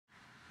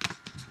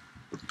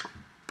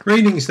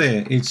Greetings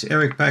there, it's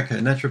Eric Backer,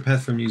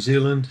 naturopath from New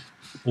Zealand,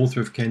 author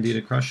of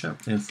CanXida Crusher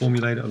and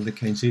formulator of the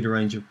CanXida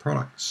range of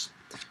products.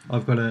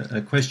 I've got a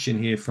question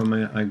here from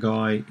a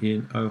guy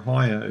in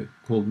Ohio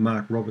called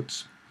Mark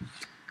Roberts.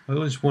 I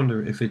always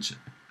wonder if it's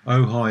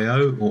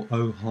Ohio or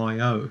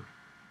Ohio.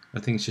 I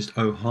think it's just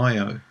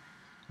Ohio.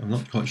 I'm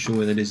not quite sure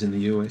where that is in the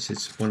US.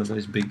 It's one of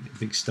those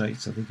big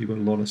states. I think you've got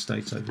a lot of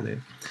states over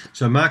there.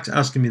 So Mark's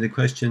asking me the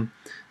question,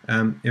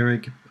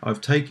 Eric, I've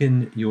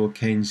taken your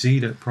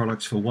CanXida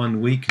products for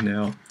 1 week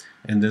now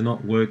and they're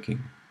not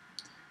working.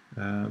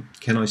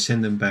 Can I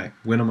send them back?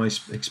 When am I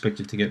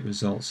expected to get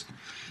results?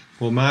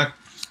 Well, Mark,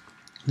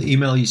 the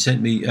email you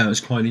sent me is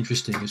quite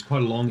interesting. It's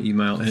quite a long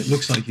email and it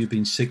looks like you've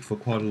been sick for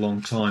quite a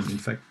long time. In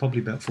fact,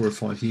 probably about 4 or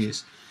 5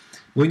 years.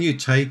 When you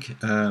take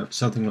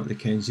something like the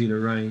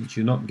CanXida range,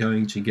 you're not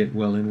going to get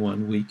well in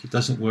 1 week. It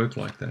doesn't work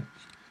like that.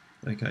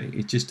 Okay,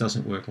 it just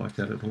doesn't work like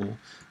that at all.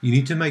 You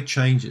need to make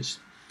changes.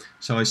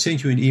 So I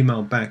sent you an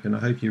email back, and I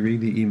hope you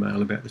read the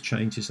email about the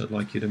changes I'd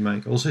like you to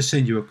make. I'll also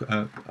send you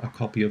a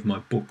copy of my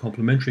book,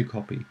 complimentary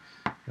copy,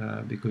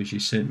 because you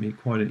sent me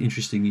quite an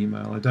interesting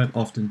email. I don't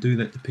often do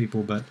that to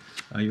people, but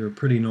you're a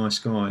pretty nice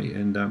guy,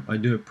 and I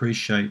do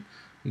appreciate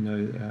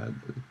the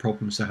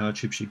problems, the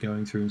hardships you're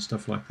going through and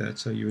stuff like that.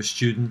 So you're a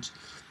student,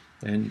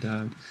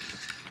 and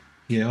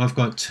yeah, I've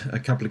got a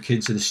couple of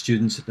kids that are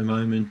students at the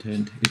moment,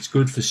 and it's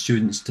good for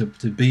students to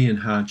be in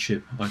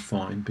hardship, I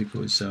find,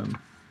 because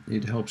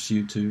it helps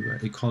you to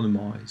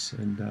economize,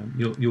 and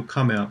you'll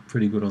come out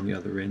pretty good on the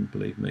other end,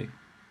 believe me.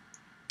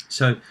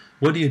 So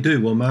what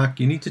do? Well, Mark,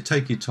 you need to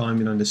take your time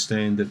and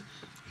understand that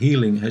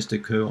healing has to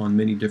occur on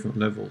many different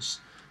levels.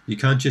 You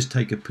can't just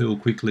take a pill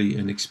quickly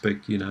and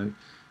expect,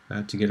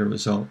 to get a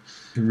result.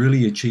 You can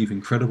really achieve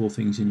incredible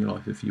things in your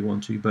life if you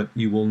want to, but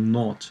you will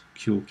not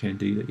cure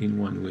CanXida in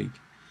 1 week.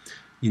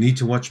 You need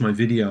to watch my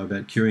video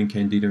about curing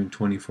CanXida in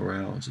 24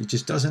 hours. It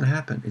just doesn't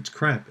happen. It's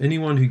crap.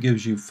 Anyone who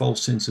gives you a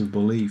false sense of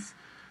belief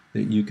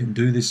that you can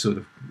do this sort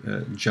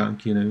of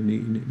junk,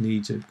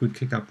 needs a good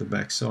kick up the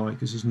backside,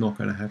 because it's not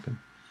going to happen.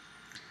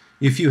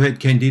 If you had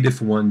CanXida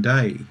for 1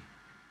 day,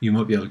 you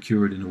might be able to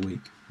cure it in a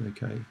week.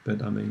 Okay,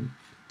 but I mean,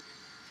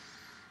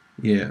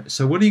 yeah.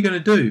 So what are you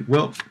going to do?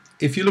 Well,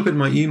 if you look at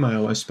my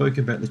email, I spoke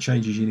about the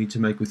changes you need to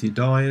make with your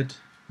diet,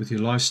 with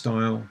your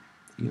lifestyle,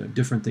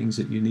 different things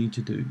that you need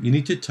to do. You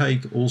need to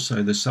take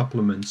also the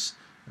supplements,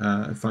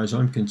 as far as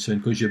I'm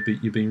concerned, because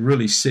you've been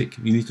really sick.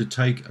 You need to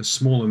take a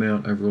small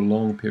amount over a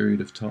long period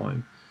of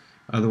time.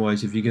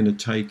 Otherwise, if you're going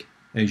to take,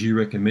 as you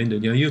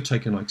recommended, you're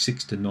taking like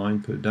 6 to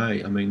 9 per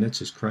day. I mean, that's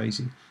just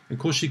crazy. Of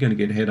course, you're going to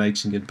get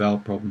headaches and get bowel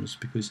problems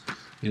because,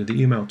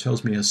 the email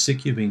tells me how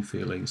sick you've been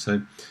feeling.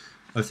 So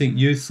I think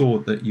you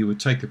thought that you would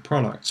take the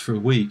products for a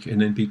week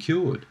and then be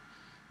cured.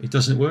 It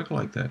doesn't work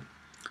like that.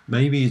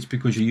 Maybe it's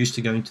because you're used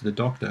to going to the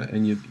doctor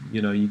and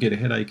you get a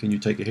headache and you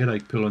take a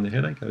headache pill and the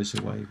headache goes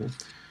away.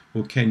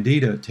 Well,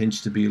 CanXida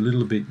tends to be a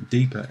little bit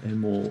deeper and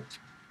more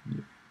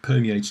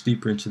permeates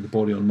deeper into the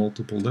body on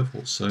multiple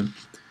levels. So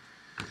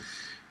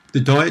the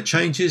diet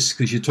changes,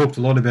 because you talked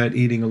a lot about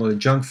eating a lot of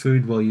junk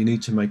food. Well, you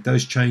need to make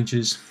those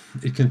changes.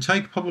 It can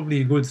take probably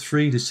a good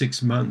 3 to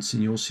 6 months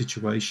in your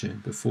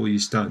situation before you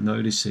start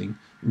noticing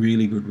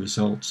really good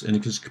results, and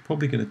it's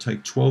probably going to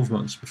take 12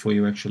 months before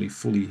you're actually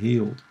fully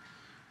healed.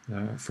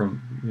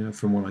 From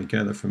what I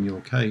gather from your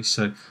case.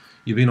 So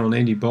you've been on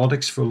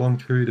antibiotics for a long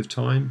period of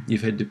time.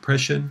 You've had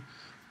depression.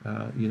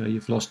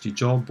 You've lost your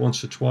job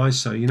once or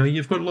twice. So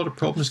you've got a lot of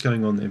problems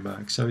going on there,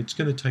 Mark. So it's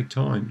going to take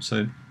time.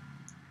 So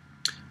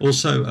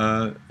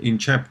also in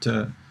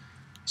chapter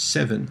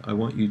 7, I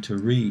want you to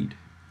read.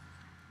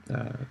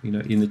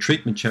 In the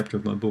treatment chapter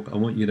of my book, I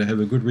want you to have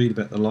a good read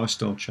about the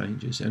lifestyle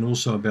changes and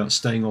also about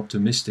staying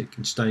optimistic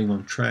and staying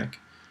on track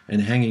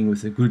and hanging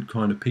with the good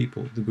kind of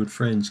people, the good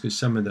friends, because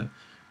some of the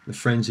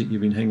friends that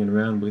you've been hanging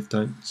around with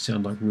don't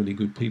sound like really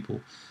good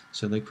people,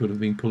 so they could have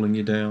been pulling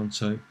you down.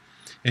 So,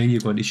 and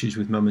you've got issues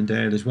with mum and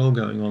dad as well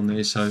going on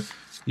there. So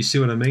you see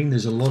what I mean?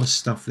 There's a lot of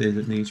stuff there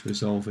that needs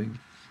resolving.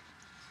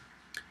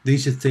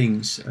 These are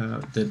things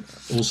that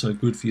are also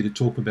good for you to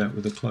talk about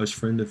with a close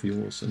friend of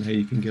yours and how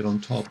you can get on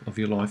top of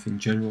your life in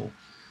general.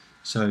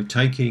 So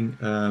taking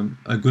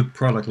a good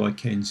product like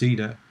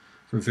CanXida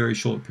for a very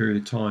short period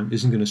of time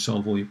isn't going to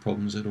solve all your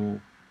problems at all.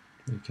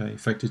 Okay, in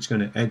fact, it's going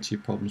to add to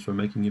your problems by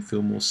making you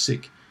feel more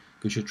sick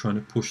because you're trying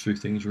to push through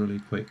things really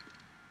quick.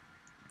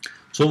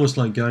 It's almost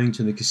like going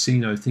to the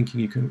casino thinking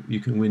you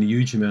can win a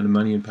huge amount of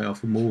money and pay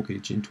off a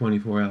mortgage in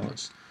 24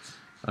 hours.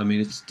 I mean,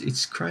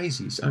 it's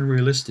crazy. It's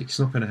unrealistic. It's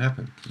not going to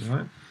happen. All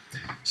right.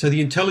 So the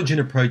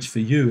intelligent approach for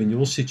you in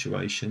your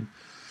situation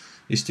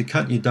is to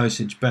cut your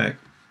dosage back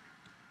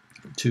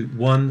to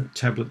 1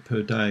 tablet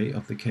per day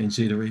of the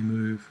CanXida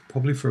Remove,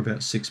 probably for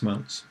about 6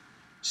 months.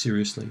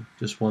 Seriously,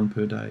 just 1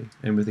 per day.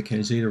 And with the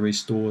CanXida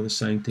Restore, the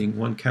same thing,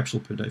 1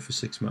 capsule per day for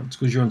 6 months.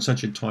 Because you're on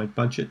such a tight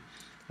budget,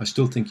 I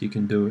still think you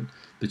can do it.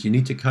 But you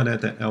need to cut out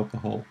that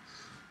alcohol.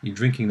 You're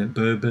drinking that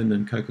bourbon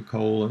and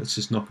Coca-Cola, it's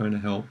just not going to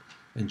help.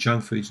 And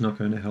junk food's not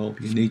going to help.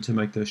 You need to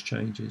make those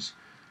changes.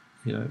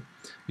 You know,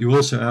 you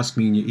also ask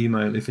me in your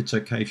email if it's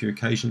okay if you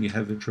occasionally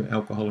have an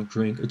alcoholic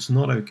drink. It's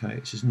not okay.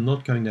 It's just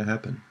not going to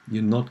happen.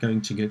 You're not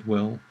going to get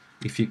well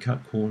if you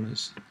cut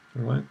corners.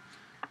 All right.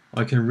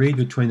 I can read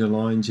between the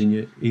lines in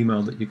your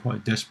email that you're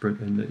quite desperate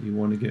and that you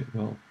want to get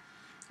well.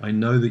 I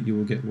know that you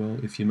will get well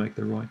if you make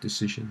the right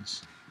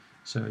decisions.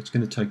 So it's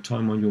going to take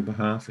time on your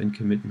behalf and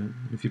commitment.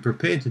 If you're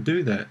prepared to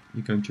do that,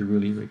 you're going to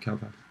really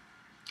recover.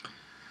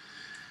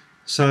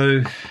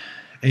 So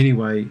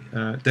anyway,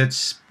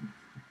 that's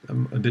a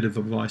bit of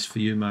advice for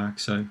you, Mark.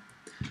 So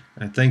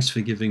thanks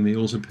for giving me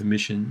also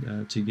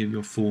permission to give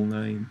your full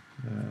name.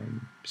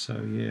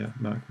 So yeah,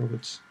 Mark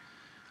Roberts,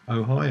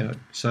 Ohio.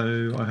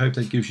 So I hope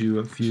that gives you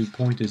a few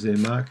pointers there,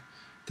 Mark.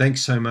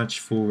 Thanks so much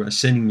for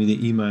sending me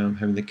the email and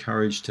having the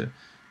courage to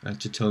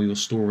tell your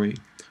story.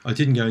 I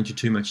didn't go into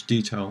too much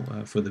detail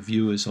for the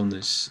viewers on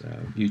this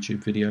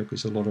YouTube video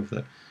because a lot of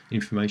the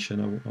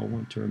information I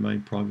want to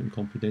remain private and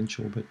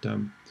confidential, but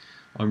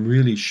I'm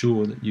really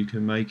sure that you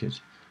can make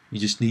it. You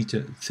just need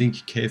to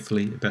think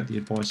carefully about the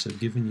advice I've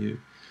given you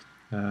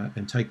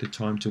and take the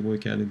time to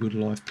work out a good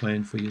life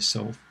plan for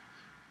yourself.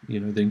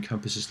 You know, that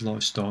encompasses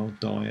lifestyle,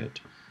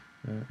 diet,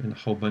 and a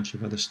whole bunch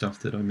of other stuff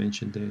that I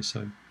mentioned there.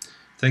 So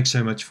thanks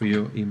so much for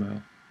your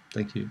email.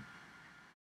 Thank you.